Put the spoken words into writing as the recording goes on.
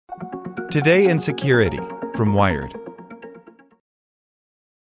Today in Security from Wired.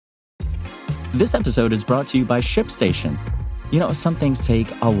 This episode is brought to you by ShipStation. You know, some things take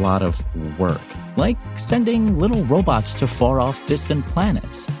a lot of work, like sending little robots to far-off distant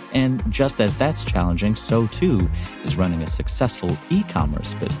planets. And just as that's challenging, so too is running a successful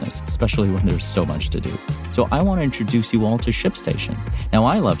e-commerce business, especially when there's so much to do. So I want to introduce you all to ShipStation. Now,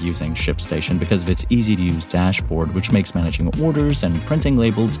 I love using ShipStation because of its easy-to-use dashboard, which makes managing orders and printing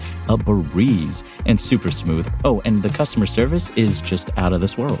labels a breeze and super smooth. Oh, and the customer service is just out of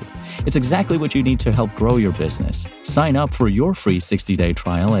this world. It's exactly what you need to help grow your business. Sign up for your free 60-day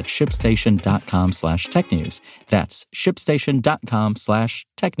trial at shipstation.com/technews. That's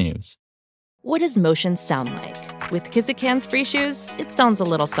shipstation.com/technews. What does motion sound like? With Kizikans free shoes, it sounds a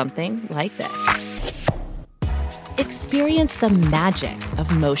little something like this. Experience the magic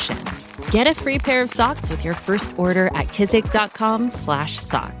of motion. Get a free pair of socks with your first order at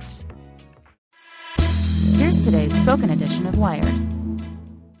kizik.com/socks. Here's today's spoken edition of Wired.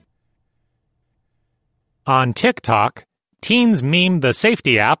 On TikTok, teens meme the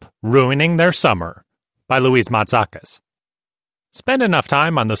safety app ruining their summer by Louise Matsakis. Spend enough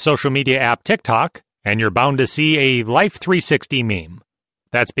time on the social media app TikTok, and you're bound to see a Life 360 meme.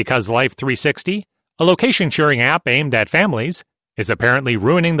 That's because Life 360, a location-sharing app aimed at families, is apparently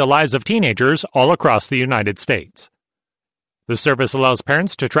ruining the lives of teenagers all across the United States. The service allows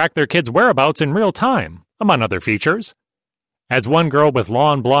parents to track their kids' whereabouts in real time, among other features. As one girl with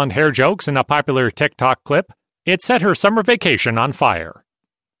long blonde hair jokes in a popular TikTok clip, it set her summer vacation on fire.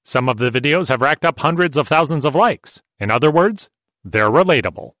 Some of the videos have racked up hundreds of thousands of likes. In other words, they're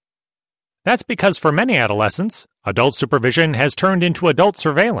relatable. That's because for many adolescents, adult supervision has turned into adult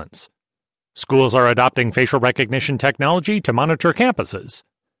surveillance. Schools are adopting facial recognition technology to monitor campuses.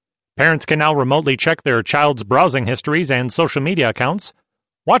 Parents can now remotely check their child's browsing histories and social media accounts,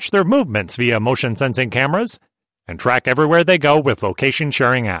 watch their movements via motion-sensing cameras, and track everywhere they go with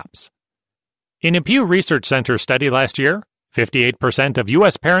location-sharing apps. In a Pew Research Center study last year, 58% of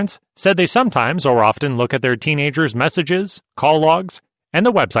U.S. parents said they sometimes or often look at their teenagers' messages, call logs, and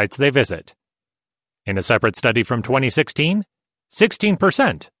the websites they visit. In a separate study from 2016,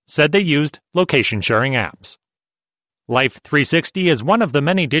 16% said they used location-sharing apps. Life 360 is one of the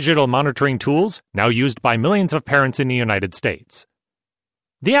many digital monitoring tools now used by millions of parents in the United States.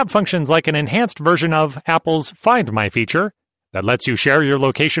 The app functions like an enhanced version of Apple's Find My feature that lets you share your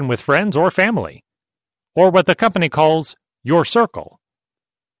location with friends or family, or what the company calls Your Circle.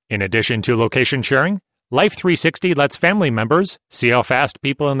 In addition to location sharing, Life 360 lets family members see how fast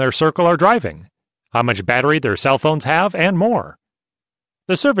people in their circle are driving, how much battery their cell phones have, and more.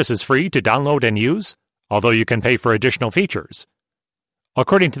 The service is free to download and use, although you can pay for additional features.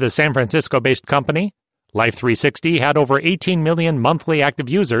 According to the San Francisco-based company, Life 360 had over 18 million monthly active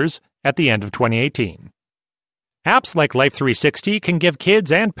users at the end of 2018. Apps like Life 360 can give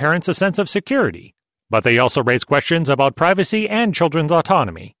kids and parents a sense of security, but they also raise questions about privacy and children's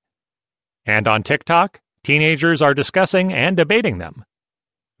autonomy. And on TikTok, teenagers are discussing and debating them.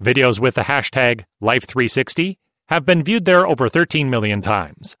 Videos with the hashtag Life360 have been viewed there over 13 million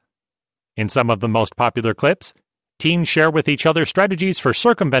times. In some of the most popular clips, teens share with each other strategies for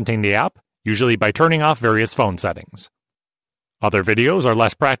circumventing the app, usually by turning off various phone settings. Other videos are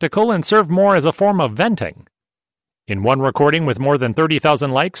less practical and serve more as a form of venting. In one recording with more than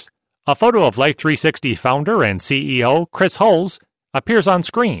 30,000 likes, a photo of Life360 founder and CEO Chris Hulls appears on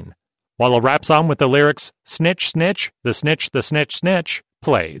screen, while a rap song with the lyrics "Snitch, snitch, the snitch, snitch"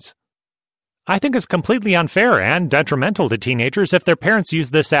 plays. I think it's completely unfair and detrimental to teenagers if their parents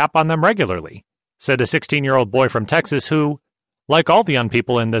use this app on them regularly, said a 16-year-old boy from Texas who, like all the young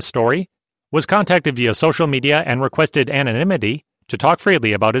people in this story, was contacted via social media and requested anonymity to talk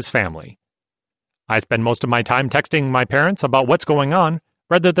freely about his family. I spend most of my time texting my parents about what's going on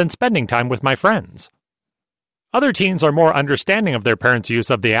rather than spending time with my friends. Other teens are more understanding of their parents' use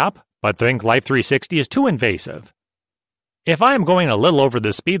of the app, but think Life360 is too invasive. If I am going a little over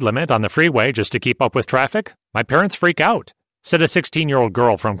the speed limit on the freeway just to keep up with traffic, my parents freak out, said a 16-year-old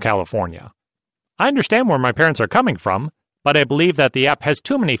girl from California. I understand where my parents are coming from, but I believe that the app has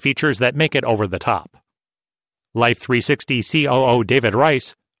too many features that make it over the top. Life360 COO David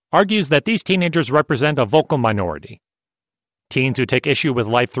Rice argues that these teenagers represent a vocal minority. Teens who take issue with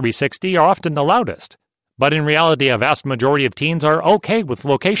Life360 are often the loudest, but in reality a vast majority of teens are okay with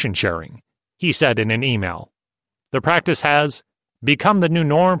location sharing, he said in an email. The practice has become the new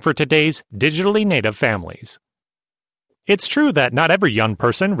norm for today's digitally native families. It's true that not every young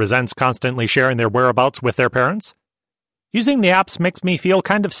person resents constantly sharing their whereabouts with their parents. Using the apps makes me feel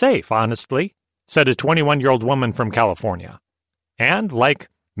kind of safe, honestly, said a 21-year-old woman from California. And, like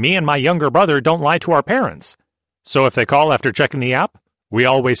me and my younger brother don't lie to our parents. So if they call after checking the app, we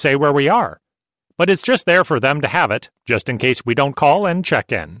always say where we are. But it's just there for them to have it, just in case we don't call and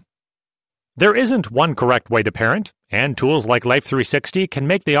check in. There isn't one correct way to parent, and tools like Life360 can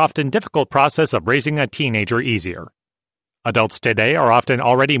make the often difficult process of raising a teenager easier. Adults today are often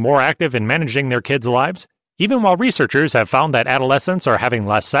already more active in managing their kids' lives, even while researchers have found that adolescents are having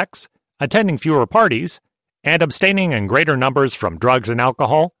less sex, attending fewer parties, and abstaining in greater numbers from drugs and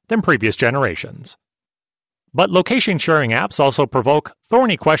alcohol than previous generations. But location-sharing apps also provoke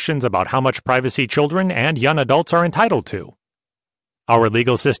thorny questions about how much privacy children and young adults are entitled to. Our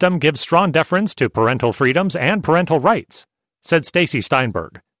legal system gives strong deference to parental freedoms and parental rights, said Stacy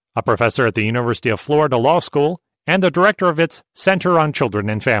Steinberg, a professor at the University of Florida Law School and the director of its Center on Children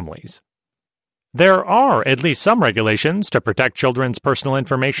and Families. There are at least some regulations to protect children's personal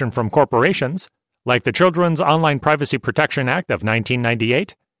information from corporations, like the Children's Online Privacy Protection Act of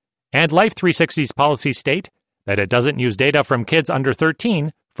 1998, and Life360's policies state that it doesn't use data from kids under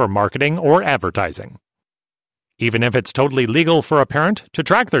 13 for marketing or advertising. Even if it's totally legal for a parent to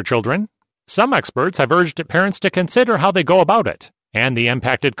track their children, some experts have urged parents to consider how they go about it and the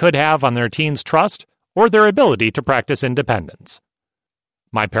impact it could have on their teens' trust or their ability to practice independence.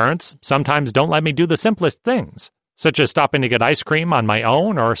 My parents sometimes don't let me do the simplest things, such as stopping to get ice cream on my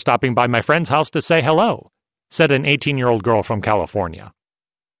own or stopping by my friend's house to say hello, said an 18-year-old girl from California.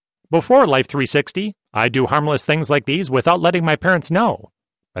 Before Life360, I'd do harmless things like these without letting my parents know,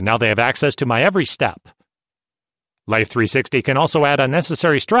 but now they have access to my every step. Life360 can also add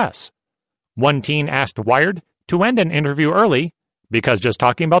unnecessary stress. One teen asked Wired to end an interview early because just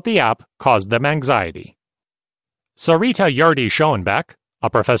talking about the app caused them anxiety. Sarita Yardi-Schoenbeck, a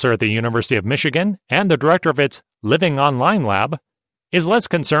professor at the University of Michigan and the director of its Living Online Lab, is less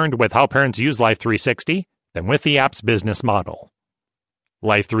concerned with how parents use Life360 than with the app's business model.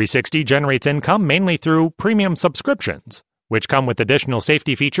 Life360 generates income mainly through premium subscriptions, which come with additional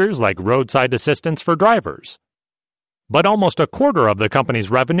safety features like roadside assistance for drivers. But almost a quarter of the company's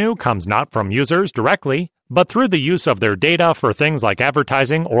revenue comes not from users directly, but through the use of their data for things like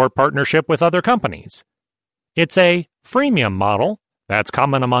advertising or partnership with other companies. It's a freemium model that's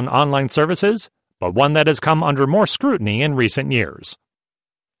common among online services, but one that has come under more scrutiny in recent years.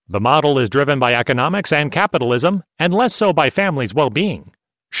 The model is driven by economics and capitalism, and less so by families' well-being,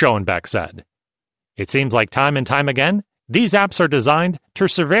 Schoenbeck said. It seems like time and time again, these apps are designed to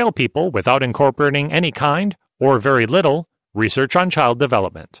surveil people without incorporating any kind, or very little, research on child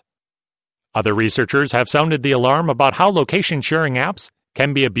development. Other researchers have sounded the alarm about how location-sharing apps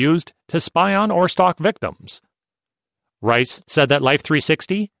can be abused to spy on or stalk victims. Rice said that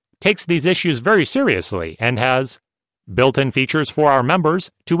Life360 takes these issues very seriously and has built-in features for our members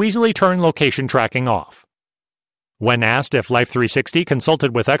to easily turn location tracking off. When asked if Life360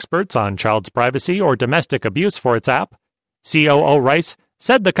 consulted with experts on child's privacy or domestic abuse for its app, COO Rice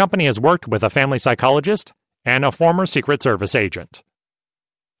said the company has worked with a family psychologist and a former Secret Service agent.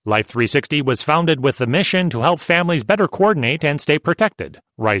 Life360 was founded with the mission to help families better coordinate and stay protected,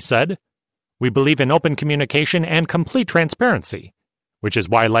 Rice said. We believe in open communication and complete transparency, which is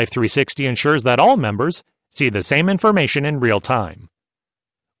why Life360 ensures that all members see the same information in real time.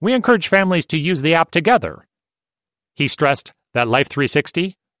 We encourage families to use the app together. He stressed that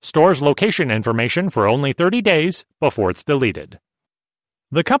Life360 stores location information for only 30 days before it's deleted.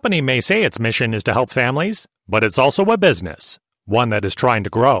 The company may say its mission is to help families, but it's also a business, one that is trying to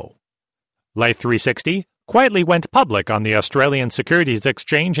grow. Life360 quietly went public on the Australian Securities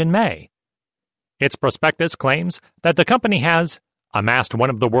Exchange in May. Its prospectus claims that the company has amassed one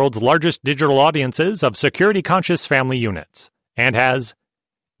of the world's largest digital audiences of security-conscious family units, and has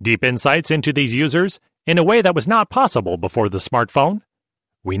deep insights into these users in a way that was not possible before the smartphone.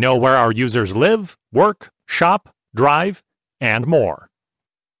 We know where our users live, work, shop, drive, and more.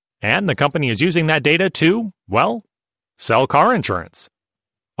 And the company is using that data to, well, sell car insurance.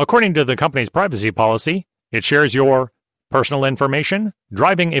 According to the company's privacy policy, it shares your personal information,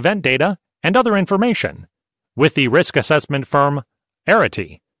 driving event data, and other information with the risk assessment firm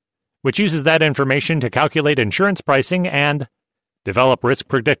Arity, which uses that information to calculate insurance pricing and develop risk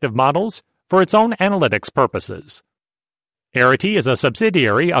predictive models for its own analytics purposes. Arity is a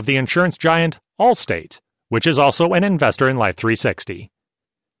subsidiary of the insurance giant Allstate, which is also an investor in Life360.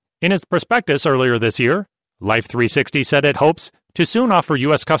 In its prospectus earlier this year, Life360 said it hopes to soon offer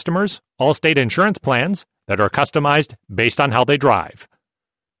U.S. customers Allstate insurance plans that are customized based on how they drive.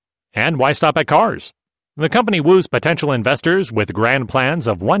 And why stop at cars? The company woos potential investors with grand plans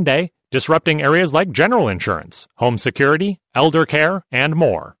of one day disrupting areas like general insurance, home security, elder care, and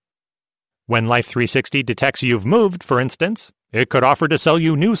more. When Life360 detects you've moved, for instance, it could offer to sell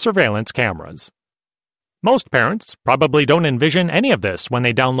you new surveillance cameras. Most parents probably don't envision any of this when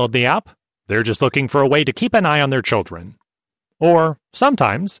they download the app. They're just looking for a way to keep an eye on their children. Or,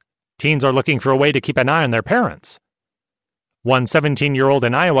 sometimes, teens are looking for a way to keep an eye on their parents. One 17-year-old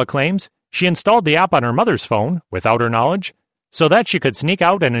in Iowa claims she installed the app on her mother's phone, without her knowledge, so that she could sneak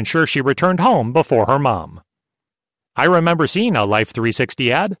out and ensure she returned home before her mom. I remember seeing a Life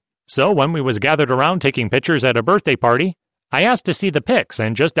 360 ad, so when we was gathered around taking pictures at a birthday party, I asked to see the pics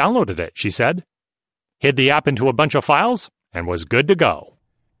and just downloaded it, she said. Hid the app into a bunch of files, and was good to go.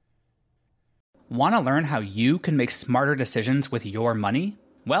 Want to learn how you can make smarter decisions with your money?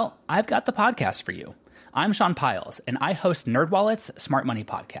 Well, I've got the podcast for you. I'm Sean Piles, and I host NerdWallet's Smart Money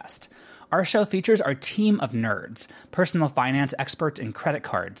Podcast. Our show features our team of nerds, personal finance experts in credit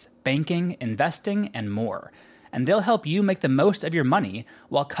cards, banking, investing, and more. And they'll help you make the most of your money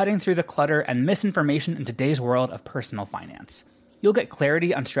while cutting through the clutter and misinformation in today's world of personal finance. You'll get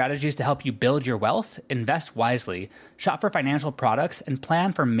clarity on strategies to help you build your wealth, invest wisely, shop for financial products, and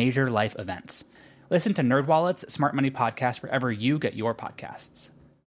plan for major life events. Listen to NerdWallet's Smart Money Podcast wherever you get your podcasts.